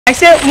I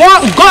say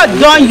God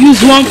don't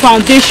use one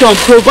foundation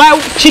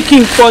provide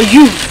chicken for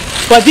you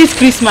for this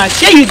Christmas.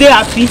 Shey you dey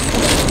happy?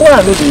 Why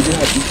I no dey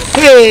happy?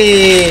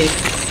 Hey,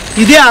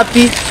 you dey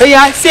happy? Oh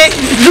yeah, say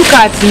look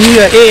at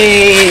me.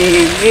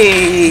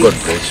 Hey. God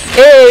bless you.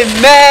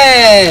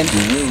 Amen. The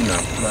way we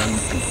are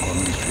planning to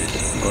come this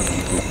place, God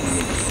will open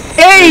it.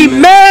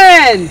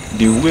 Amen.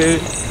 The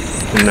way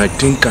when I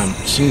think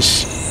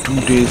since 2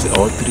 days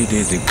or 3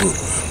 days ago,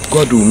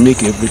 God will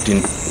make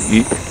everything.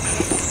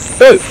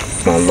 Hey,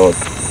 my Lord,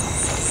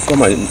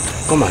 come and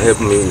help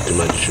me with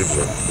my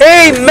children.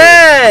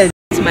 Amen.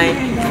 My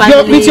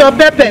family, with your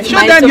pepper. Show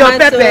them your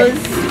pepper.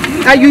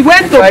 And you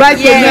went to buy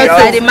tomatoes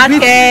at the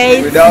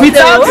market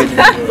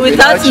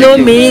without no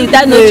meat,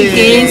 without no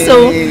chicken.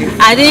 So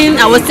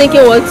I was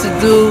thinking what to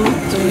do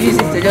to use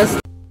it to just.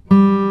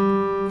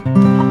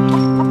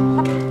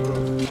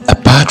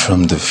 Apart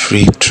from the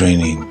free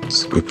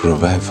trainings we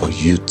provide for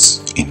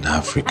youths in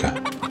Africa,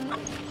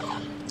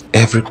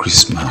 every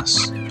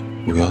Christmas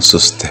we also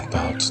step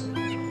out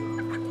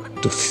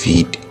to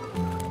feed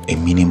a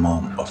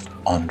minimum of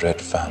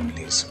 100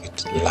 families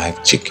with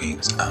live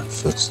chickens and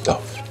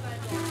foodstuff.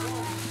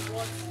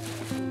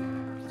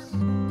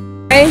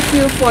 Thank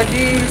you for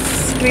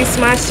this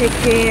Christmas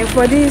chicken,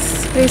 for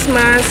this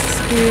Christmas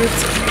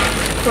gift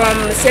from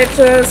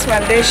Setros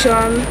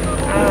Foundation.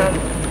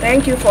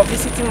 Thank you for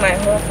visiting my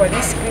home for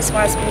this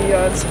Christmas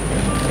period.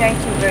 Thank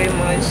you very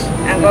much,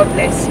 and God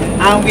bless you.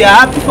 And we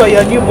are happy for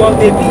your newborn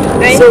baby.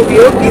 We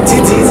hope it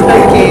is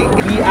okay.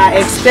 We are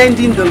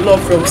extending the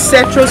love from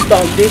Setros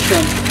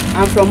Foundation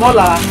and from all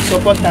our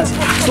supporters.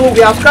 So we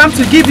have come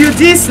to give you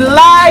this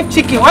live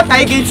chicken. What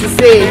are you going to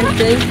say?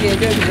 Thank you.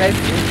 God bless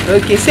you.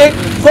 Okay, say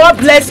God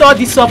bless all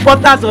the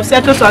supporters of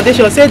Setros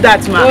Foundation. Say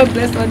that, man. God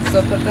bless all the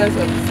supporters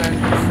of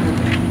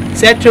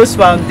Setros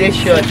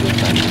Foundation.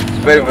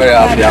 Very, very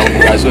happy.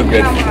 We are so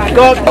grateful.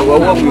 God,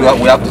 what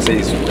we have to say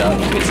is we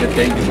say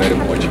thank you very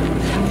much.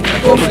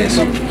 God bless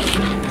you.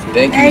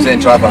 Thank you,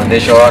 Central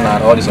Foundation,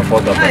 and all the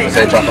support of the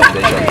Central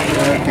Foundation.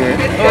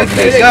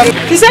 Okay.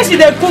 She said she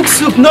dey cook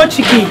soup, no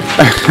chicken.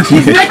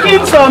 She's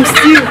making some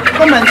stew.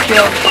 Come and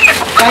tell.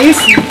 Can you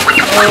see?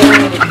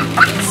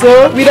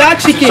 So without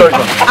chicken.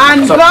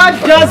 And God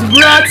just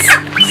brought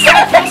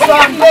Setros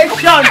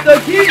Foundation to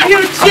give you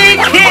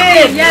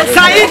chicken. Yes.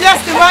 Can you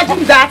just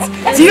imagine that?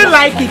 Do you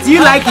like it? Do you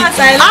like it?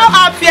 How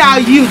happy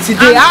are you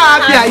today? How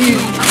happy are you?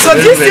 So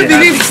this to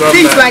believe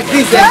things like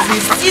this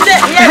exist.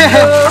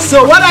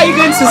 So what are you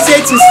going to say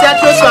to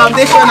Setros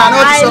Foundation and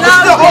all the support?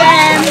 I love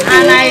them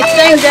and I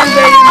thank them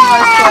very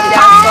much for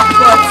their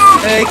support.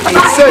 Okay,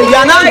 so you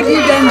are now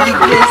give them the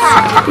grace.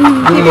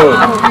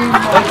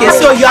 Okay,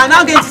 so you are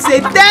now going to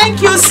say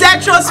thank you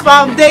Setros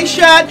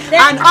Foundation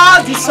and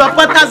all the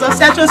supporters of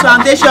Setros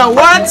Foundation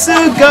want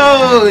to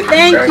go.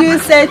 Thank you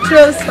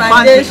Setros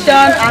Foundation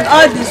and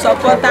all the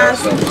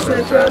supporters of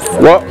Setros.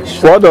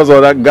 What does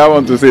that guy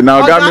want to say?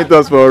 Now God meet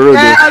us for a road.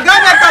 God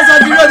met us on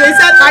the road. He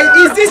said,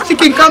 is this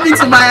chicken coming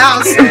to my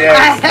house?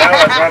 Yes, that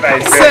was what I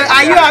said. So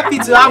are you happy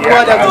to have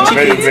one of the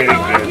chickens? Very, very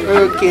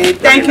good. Okay,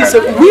 thank you. So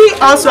we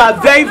also are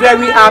very,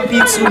 very happy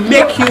to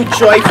make you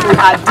joyful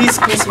at this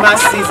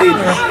Christmas season.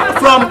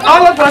 From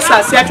all of us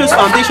at Setros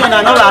Foundation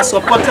and all our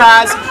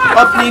supporters,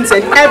 uplings,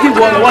 and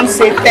everyone wants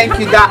to say thank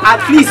you that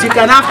at least you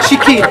can have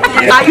chicken.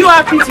 Yes. Are you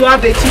happy to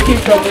have a chicken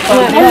from the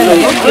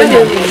foundation?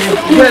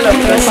 Well,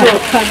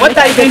 so what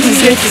are you going to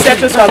say to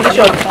Setros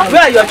Foundation?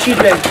 Where are your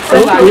children?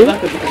 Okay.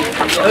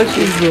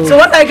 So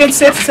what are you going to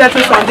say to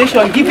Setros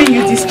Foundation giving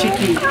you this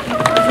chicken?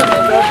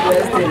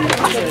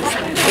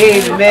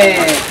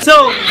 Amen.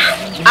 So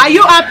are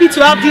you happy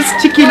to have this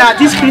chicken at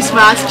this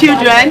Christmas,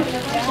 children?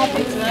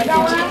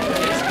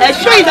 Let's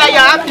show you that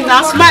you're happy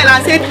now. Smile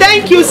and say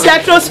thank you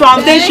Setros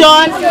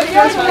Foundation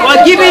for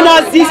giving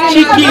us this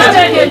chicken.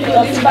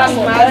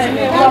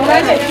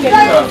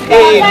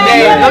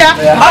 Amen.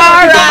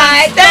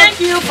 Alright, thank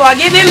you for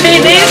giving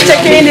me this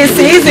chicken this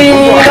season.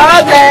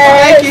 God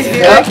bless.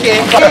 Okay.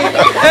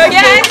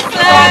 Yes,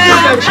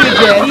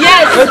 Children.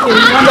 yes. Okay,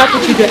 wonderful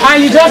children.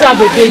 And you just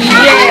have a baby.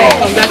 Yes.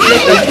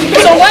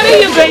 Congratulations. So what are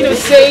you going to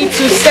say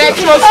to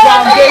Setros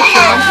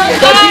Foundation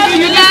for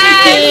giving you this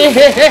chicken?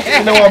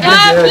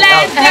 God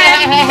bless them.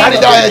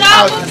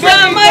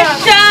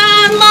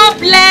 Promotion, more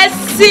blessings.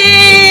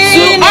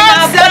 To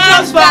all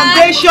Setros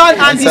Foundation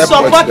and the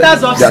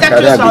supporters of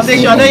Setros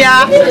Foundation,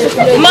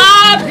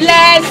 more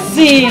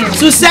blessings.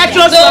 To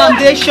Setros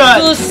Foundation.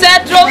 To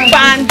Setros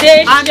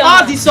Foundation. And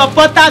all the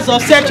supporters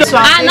of Setros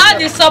Foundation. And all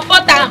the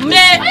supporters.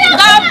 May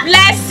God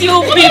bless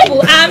you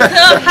people. I'm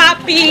so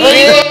happy.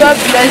 God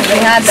bless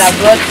the hand that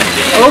brought it.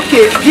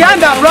 Okay, the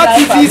hand that brought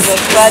it is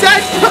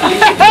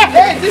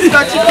this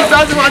chicken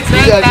doesn't want to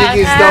eat that.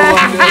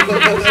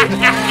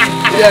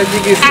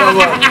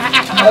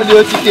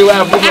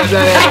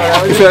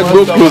 If I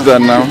go closer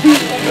now.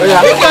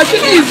 Because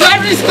chicken is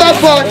very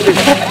stubborn.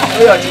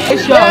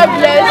 God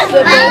bless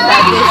the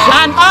foundation.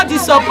 And all the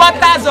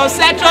supporters of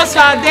Setros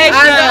Foundation.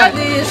 And all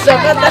the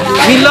supporters.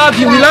 We love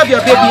you. We love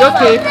your baby.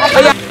 Okay.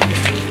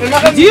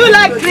 Do you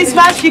like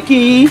Christmas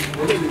chicken?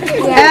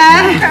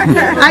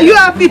 Are you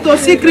happy to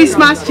see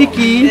Christmas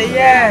chicken?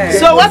 Yes.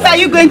 So what are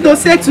you going to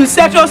say to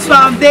Setros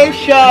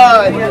Foundation?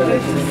 We are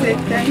going to say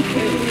thank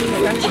you.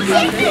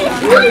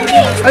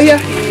 Oh yeah.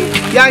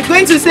 You are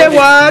going to say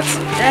what?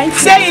 Thank you.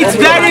 Say it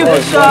very well.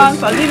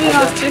 For giving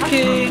us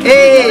chicken.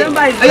 Hey, oh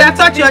yeah,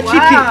 touch your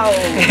chicken. Wow.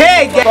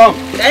 Hey,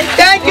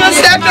 thank you,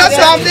 Setros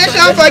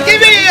Foundation, for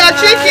giving you your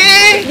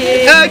chicken.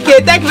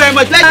 Okay, thank you very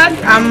much.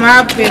 I'm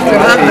happy to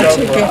have a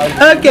chicken.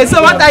 Okay,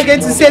 so what are you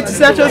going to say to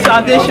Setros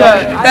Foundation?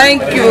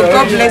 Thank you.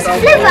 God bless you.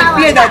 The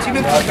play that you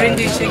people bring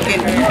this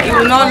chicken, it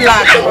will not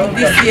lack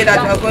this year that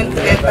we are going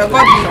to enter.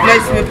 God will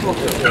bless people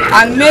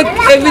and make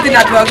everything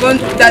that we are going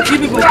that you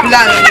people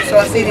plan to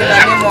succeed in the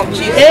name of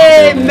Jesus.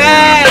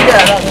 Amen.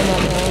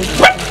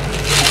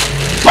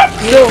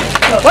 So,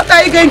 what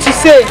are you going to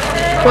say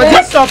for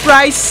this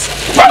surprise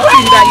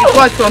chicken that you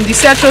got from the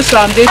Setros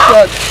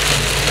Foundation?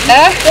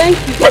 Thank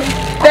you.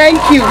 Thank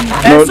you.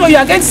 And so you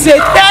are going to say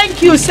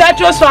thank you,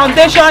 Setros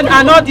Foundation,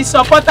 and all the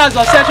supporters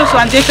of Setros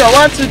Foundation.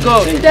 Want to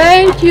go?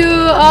 Thank you,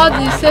 all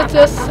the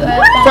Setros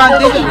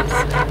Foundation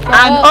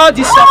and all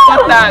the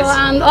supporters.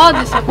 And all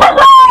the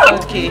supporters.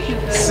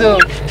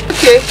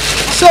 Okay.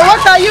 So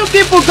what are you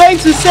people going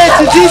to say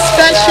to this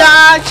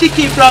special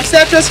chicken from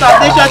Setros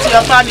Foundation to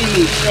your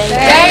family?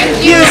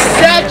 Thank you,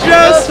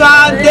 Setros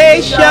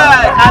Foundation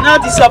and all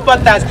the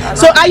supporters.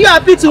 So are you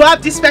happy to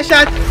have this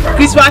special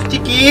Christmas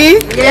chicken?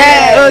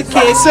 Yes.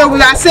 Okay, so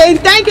we are saying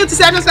thank you to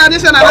Setros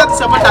Foundation and all the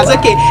supporters.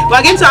 Okay, we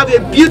are going to have a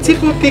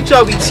beautiful picture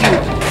with you.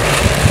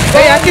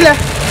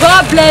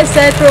 God bless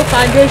Setros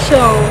Foundation.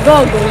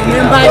 God will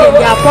remember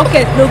them. Their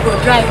pocket no go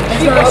dry.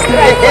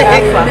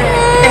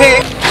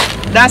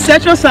 That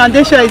Setros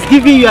Foundation is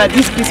giving you at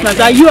this Christmas.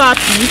 Are you happy?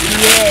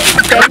 Yes,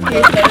 thank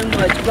you very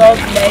much. God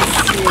bless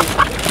you.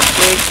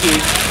 Thank you.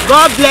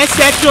 God bless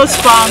Setros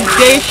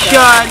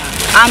Foundation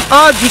and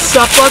all the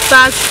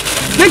supporters.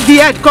 Make the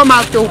head come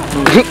out though.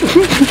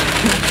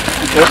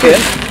 Okay.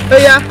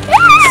 Oh yeah.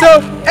 So,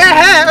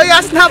 oh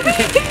yeah, snap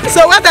it.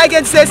 So what I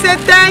can say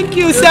thank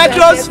you,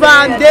 Setros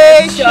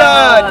Foundation.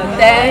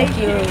 Thank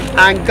you.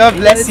 And God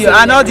bless you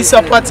and all the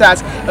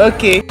supporters.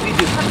 Okay.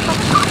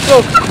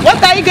 So,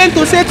 what are you going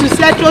to say to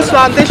Setros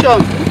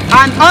Foundation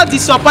and all the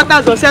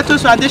supporters of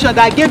Setros Foundation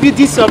that gave you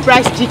this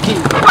surprise chicken?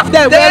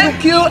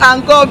 Thank you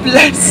and God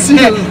bless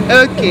you.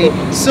 Okay,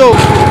 so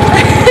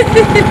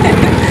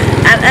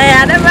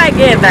I never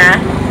get that.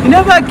 you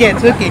never get.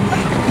 Okay,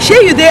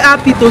 sure you dey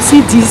happy to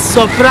see this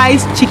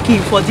surprise chicken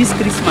for this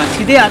Christmas?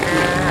 You dey happy?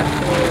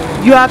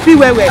 You happy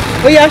well?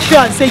 Oh yeah, sure,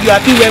 and say you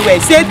happy well.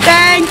 Say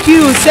thank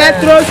you,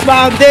 Setros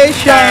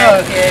Foundation.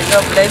 Thank you.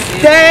 God bless you.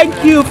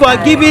 Thank you for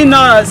giving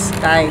us.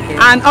 Thank you.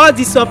 And all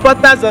the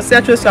supporters of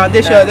Setros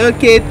Foundation.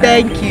 Okay,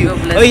 thank you.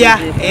 Oh yeah,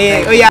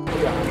 oh yeah.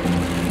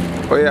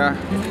 Oh yeah.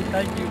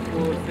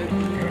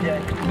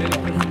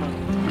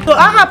 So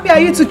how happy are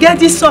you to get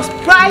this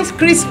surprise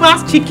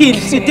Christmas chicken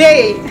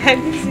today? I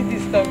didn't see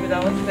this coming. I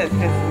wasn't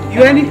expecting.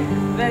 You any?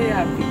 Very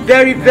happy.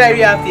 Very, very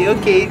happy.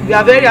 Okay, we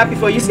are very happy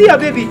for you. See your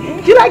baby.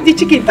 Do you like the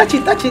chicken? Touch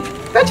it, touch it,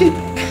 touch it,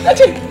 touch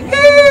it.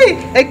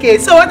 Hey! Okay,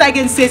 so what I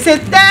can say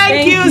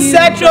thank you,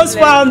 Setros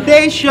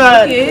Foundation.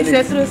 Okay,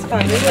 Setros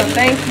Foundation.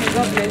 Thank you.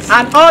 God bless you.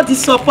 And all the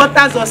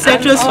supporters of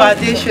Setros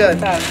Foundation.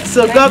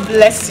 So God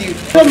bless you.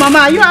 So Mama,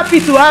 are you happy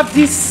to have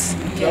this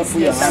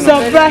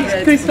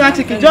surprise Christmas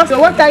chicken? Just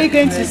what are you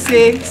going to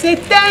say? Say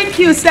thank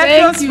you,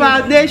 Setros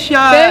Foundation.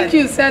 Thank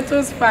you,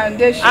 Setros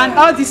Foundation. And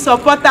all the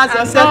supporters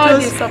of Setros. All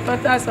the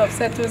supporters of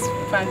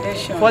Setros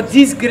Foundation. For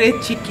this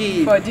great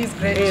chicken. For this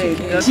great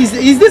chicken.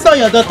 Is this all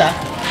your daughter?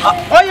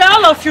 Oh yeah,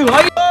 all of you.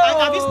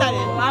 Have you started?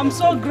 I'm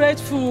so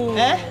grateful.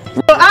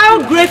 So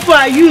how grateful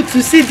are you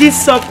to see this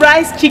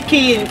surprise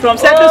chicken from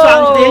Setros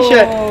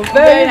Foundation?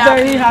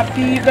 Very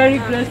happy, very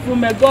grateful.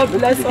 May God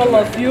bless all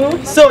of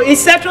you. So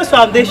it's Setros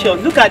Foundation.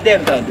 Look at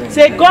them.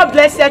 Say God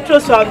bless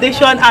Setros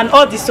Foundation and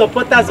all the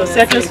supporters of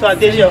Setros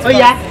Foundation. Oh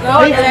yeah.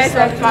 God bless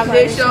Setros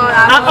Foundation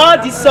and all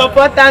the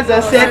supporters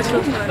of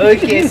Setros.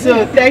 Okay,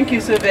 so thank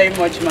you so very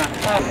much, ma.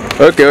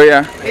 Okay, oh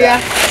yeah. Yeah.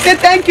 Say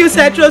thank you,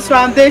 Setros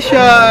Foundation.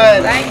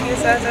 Thank you,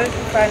 Setros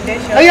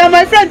Foundation. Oh yeah,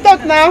 my friend,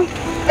 talk now.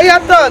 Oh yeah,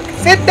 talk.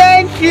 Say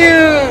thank you.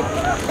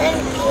 Thank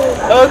you.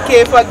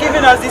 Okay, for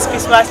giving us this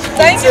Christmas chicken.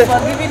 Thank you for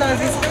giving us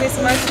this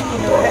Christmas chicken.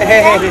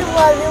 Thank you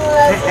for giving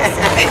us this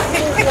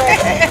Christmas.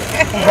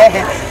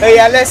 Oh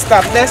yeah, let's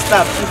stop.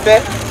 Okay.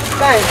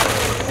 Fine.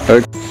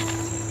 Okay.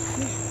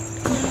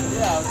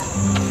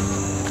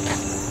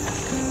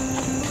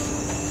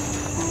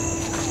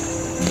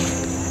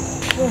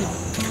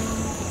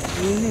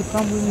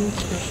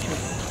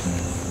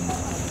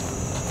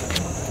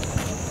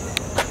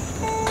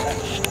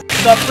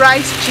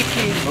 Surprise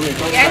chicken.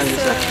 Yes,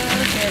 sir.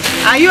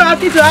 Are you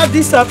happy to have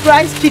this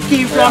surprise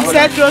chicken from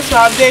Setros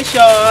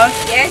Foundation?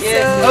 Yes,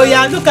 sir. Oh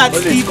yeah, look at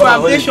the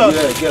foundation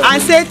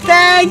and say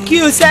thank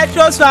you,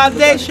 Setros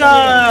Foundation.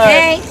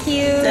 Thank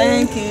you.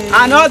 Thank you.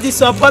 And all the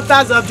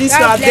supporters of this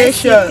God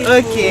bless you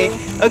foundation.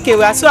 people. Okay,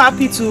 we are so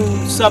happy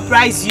to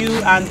surprise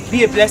you and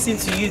be a blessing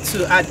to you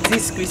too at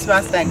this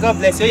Christmas time. God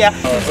bless you. Yeah.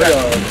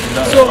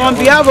 So on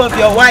behalf of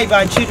your wife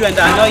and children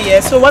that are not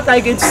here, so what are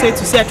you going to say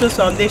to Setros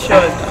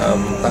Foundation?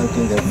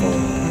 Thanking them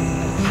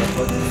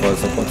for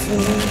supporting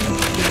me.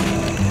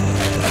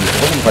 I'm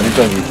supporting the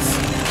foundation with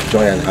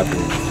joy and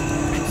happiness.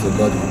 So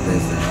God will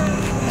bless them.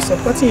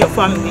 Supporting your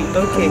family.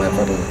 Okay. My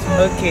family.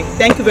 Okay.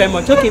 Thank you very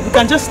much. Okay, we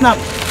can just snap.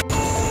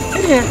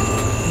 Yeah.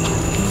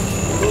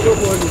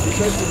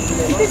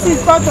 This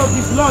is part of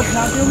the vlog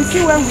now. They will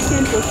see when we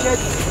came to church.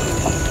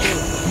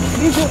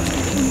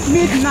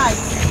 Midnight.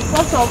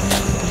 Because of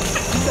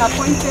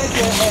disappointment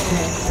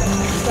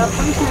from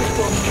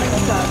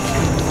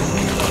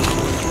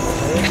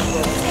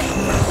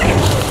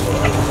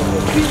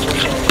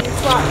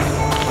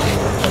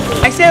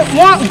I said,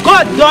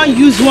 God don't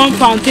use one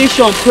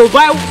foundation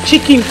provide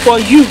chicken for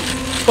you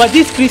for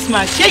this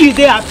Christmas. Shey you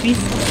dey happy?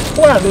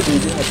 Why are they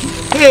happy?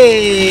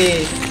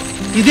 Hey,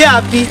 you dey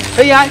happy?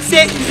 Oh yeah,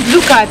 say,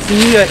 look at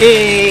me.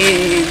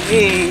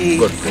 Hey.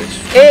 God bless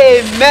you.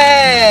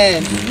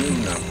 Amen.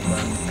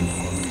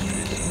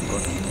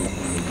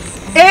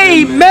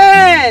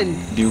 Amen.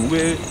 The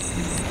way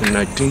when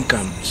I think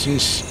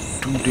since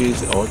 2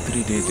 days or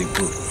 3 days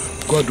ago,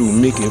 God will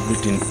make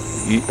everything.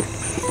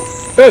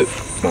 Hey,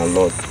 my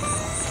Lord,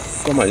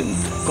 come and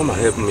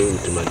help me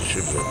with my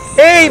children.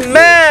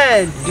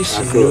 Amen. This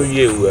new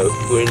year we are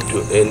going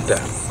to enter.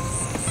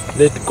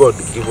 Let God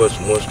give us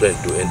more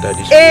strength to enter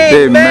this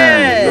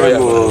Amen.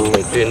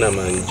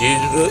 Amen.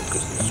 Jesus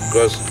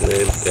Christ's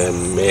name,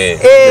 amen.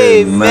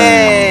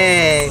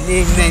 Amen.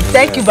 Amen.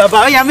 Thank you,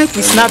 Baba. Oh yeah, make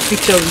me snap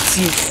picture with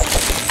you.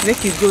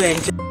 Make you go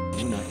enjoy.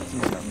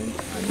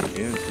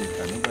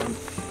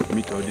 I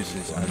meet all these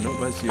things. I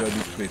never see all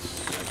this face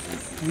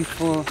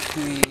Before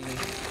we...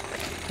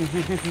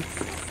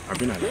 I've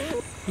been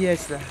alive.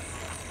 Yes, sir.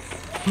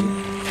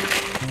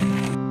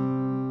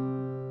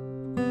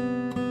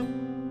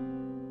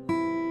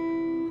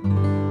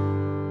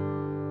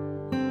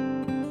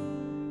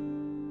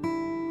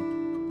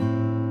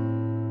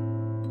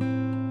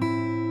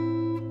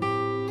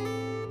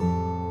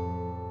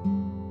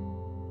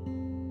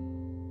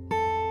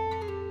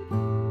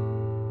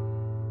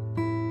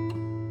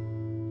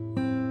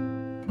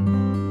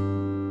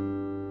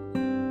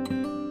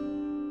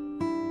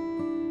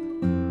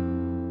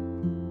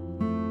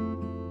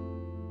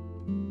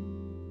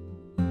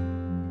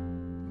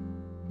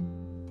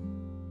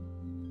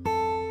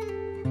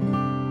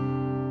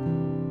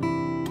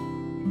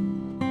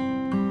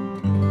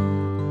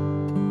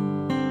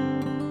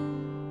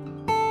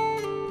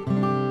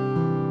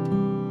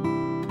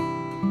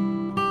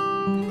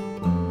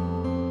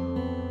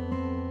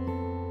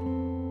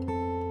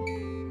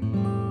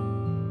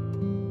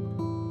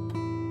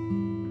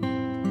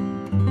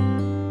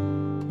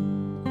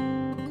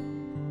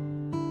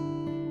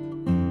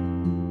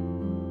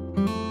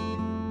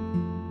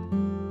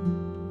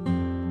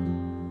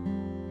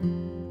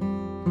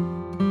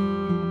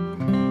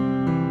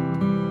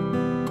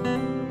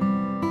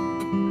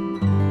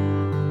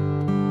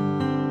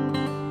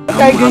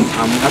 I'm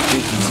happy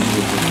to see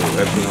you people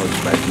helping us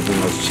by giving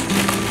us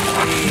chicken.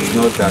 It's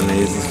not an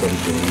easy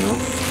something, you know.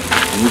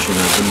 We wish you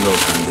good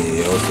luck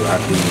and also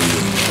happy new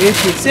year.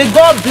 Say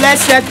God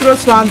bless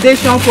Setros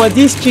Foundation for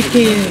this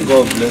chicken.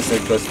 God bless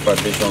Setros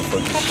Foundation for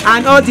this chicken.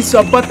 And all the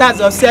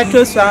supporters of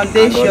Setros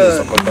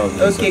Foundation.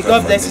 Okay,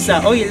 God bless you,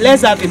 sir. Oh, yeah,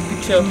 let's have a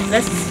picture.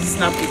 Let's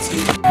snap with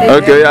you.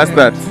 Okay, yeah,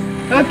 start.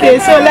 Okay,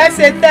 so let's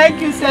say thank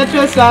you,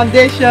 Setros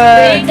Foundation.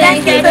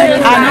 Thank you,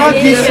 and all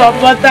the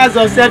supporters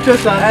of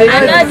Setros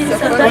Foundation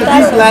for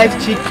this live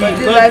chicken.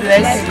 God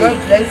bless you. God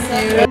bless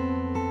you.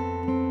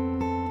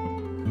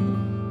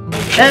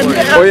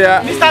 Oh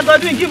yeah. Mr.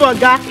 Godwin, give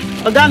Oga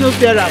no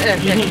fair.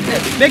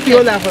 Make you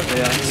hold up.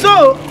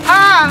 So,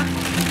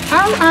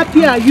 how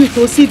happy are you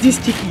to see this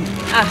chicken?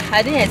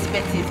 I didn't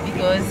expect it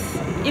because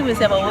even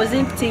if I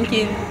wasn't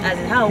thinking as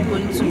in how I'm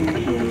going to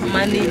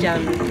manage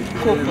and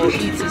cope for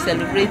it to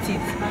celebrate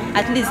it.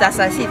 At least as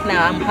I see it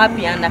now, I'm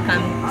happy and I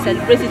can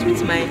celebrate it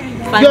with my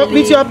family.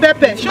 With your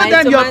pepper. Show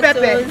them your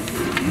pepper.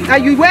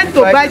 And you went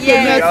to buy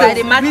tomatoes at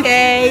the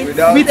market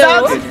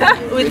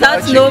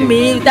without no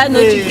meat, without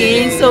no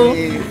chicken. So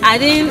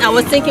I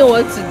was thinking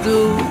what to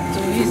do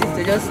to use it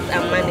to just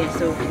manage.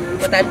 So,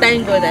 but I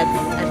thank God that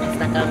at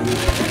least I can.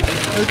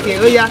 Okay,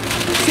 oh yeah.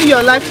 See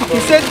your life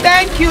chicken. Say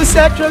thank you,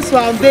 Setros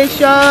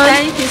Foundation.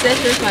 Thank you,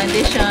 Setros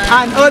Foundation.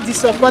 And all the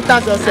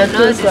supporters of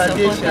Setros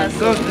Foundation.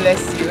 God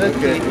bless you.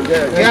 Okay.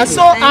 We are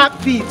so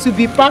happy to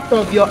be part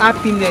of your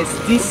happiness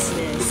this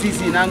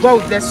season, and God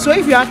will bless. So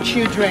if you have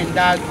children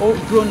that are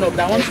grown up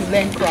that want to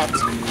learn craft,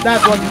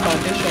 that's what the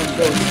foundation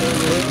does.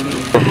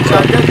 So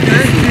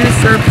thank you,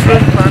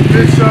 Setros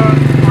Foundation,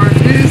 for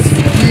this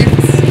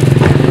gift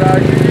you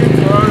are giving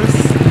to us.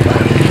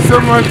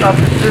 So much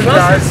appreciate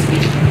that.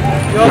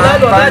 Your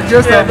life by the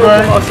grace of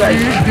God,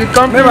 the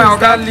company will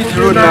start lead the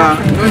road now.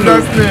 In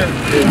Jesus'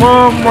 name.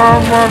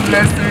 More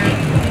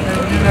blessings.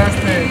 In Jesus'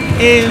 name.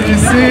 We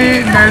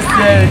see next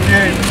year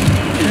again.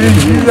 In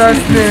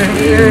Jesus' name.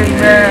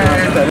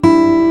 Amen.